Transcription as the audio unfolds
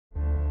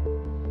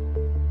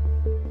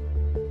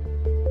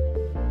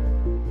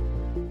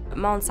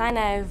Mount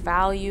Sinai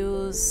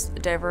values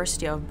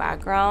diversity of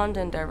background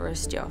and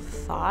diversity of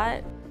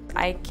thought.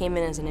 I came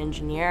in as an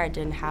engineer. I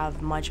didn't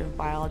have much of a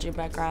biology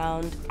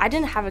background. I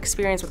didn't have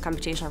experience with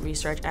computational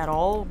research at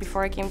all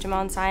before I came to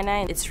Mount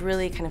Sinai. It's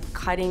really kind of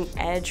cutting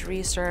edge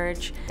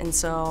research, and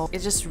so it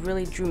just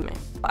really drew me.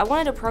 I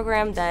wanted a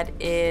program that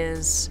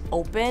is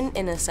open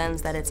in a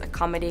sense that it's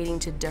accommodating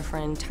to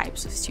different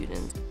types of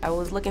students. I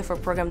was looking for a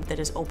program that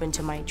is open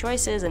to my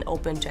choices and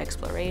open to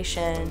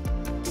exploration.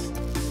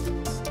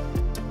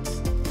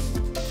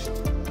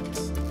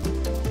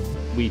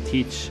 We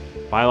teach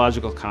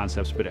biological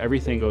concepts, but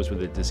everything goes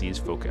with a disease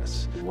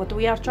focus. What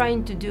we are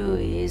trying to do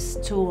is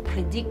to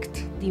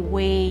predict the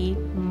way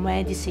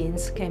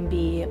medicines can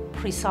be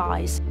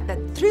precise. The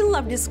thrill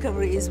of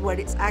discovery is what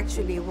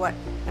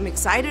I'm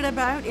excited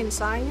about in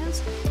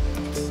science.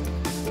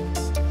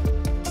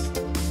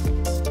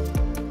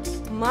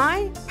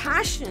 My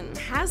passion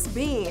has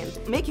been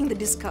making the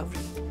discovery,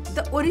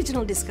 the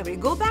original discovery.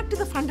 Go back to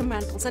the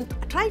fundamentals and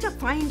try to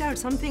find out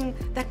something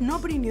that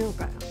nobody knew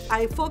about.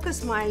 I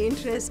focus my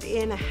interest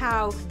in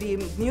how the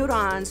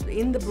neurons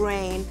in the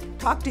brain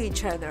talk to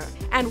each other.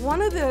 And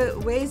one of the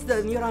ways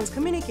the neurons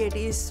communicate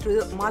is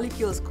through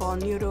molecules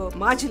called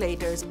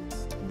neuromodulators.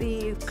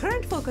 The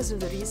current focus of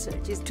the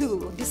research is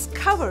to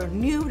discover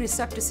new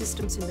receptor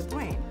systems in the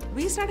brain.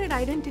 We started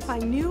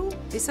identifying new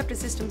receptor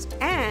systems,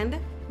 and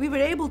we were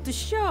able to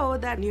show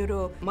that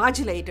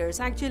neuromodulators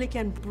actually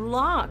can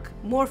block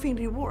morphine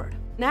reward.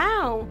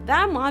 Now,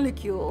 that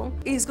molecule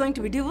is going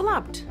to be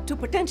developed to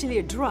potentially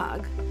a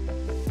drug.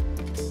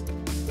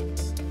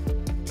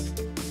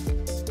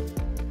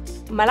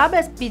 My lab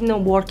has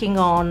been working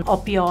on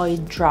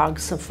opioid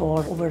drugs for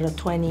over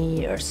 20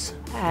 years.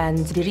 And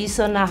the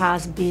reason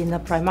has been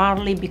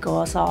primarily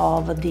because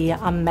of the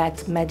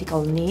unmet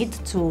medical need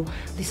to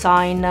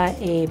design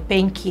a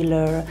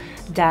painkiller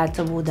that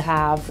would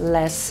have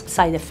less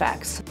side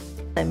effects.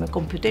 I'm a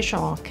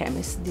computational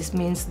chemist. This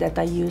means that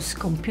I use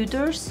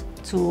computers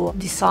to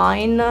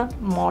design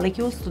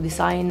molecules, to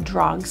design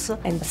drugs,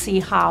 and see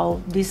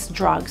how these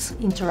drugs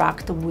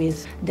interact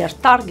with their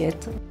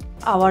target.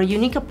 Our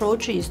unique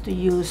approach is to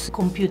use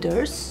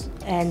computers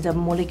and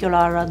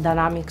molecular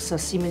dynamics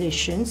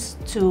simulations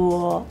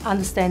to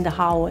understand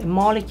how a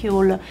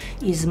molecule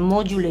is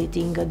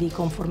modulating the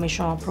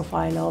conformational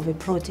profile of a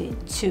protein,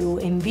 to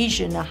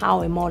envision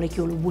how a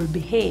molecule will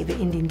behave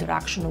in the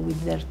interaction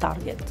with their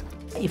target.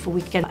 If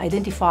we can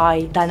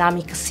identify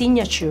dynamic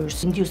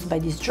signatures induced by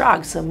these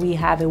drugs, we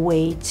have a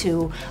way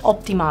to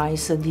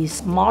optimize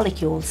these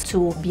molecules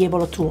to be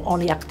able to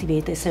only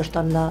activate a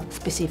certain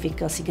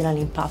specific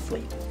signaling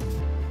pathway.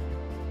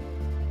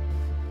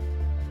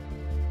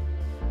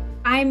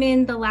 I'm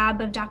in the lab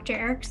of Dr.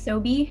 Eric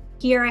Sobey.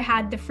 Here I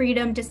had the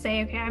freedom to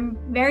say, okay, I'm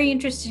very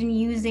interested in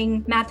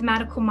using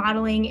mathematical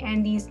modeling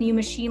and these new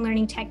machine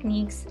learning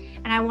techniques,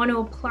 and I want to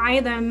apply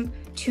them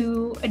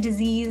to a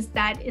disease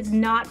that is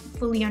not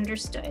fully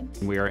understood.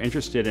 We are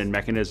interested in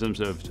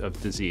mechanisms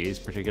of disease,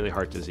 particularly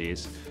heart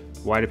disease.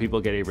 Why do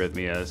people get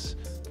arrhythmias?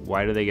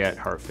 Why do they get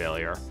heart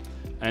failure?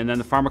 And then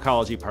the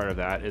pharmacology part of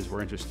that is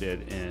we're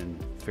interested in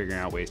figuring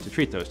out ways to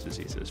treat those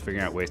diseases,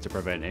 figuring out ways to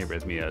prevent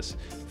arrhythmias,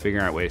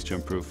 figuring out ways to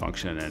improve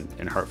function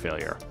in heart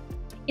failure.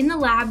 In the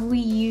lab, we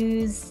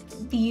use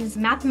these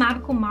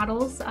mathematical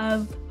models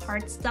of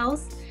heart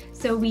cells.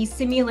 So we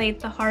simulate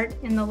the heart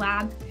in the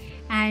lab,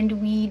 and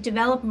we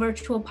develop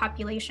virtual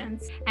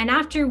populations. And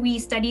after we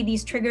study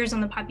these triggers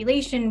on the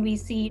population, we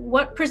see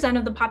what %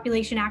 of the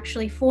population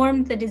actually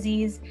formed the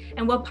disease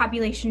and what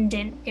population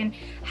didn't, and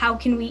how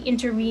can we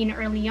intervene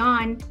early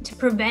on to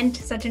prevent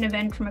such an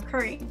event from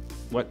occurring.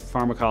 What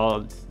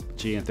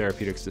pharmacology and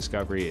therapeutics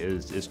discovery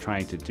is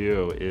trying to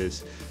do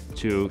is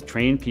to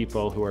train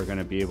people who are going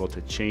to be able to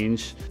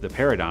change the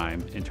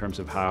paradigm in terms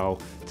of how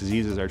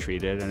diseases are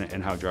treated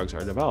and how drugs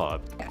are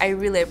developed. I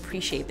really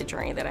appreciate the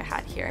journey that I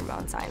had here in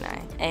Mount Sinai.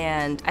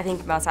 And I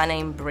think Mount Sinai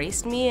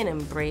embraced me and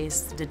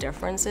embraced the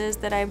differences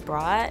that I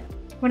brought.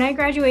 When I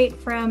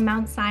graduate from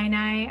Mount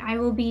Sinai, I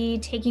will be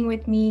taking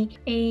with me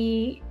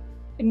a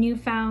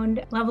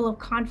newfound level of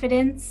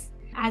confidence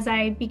as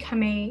I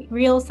become a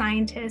real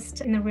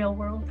scientist in the real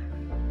world.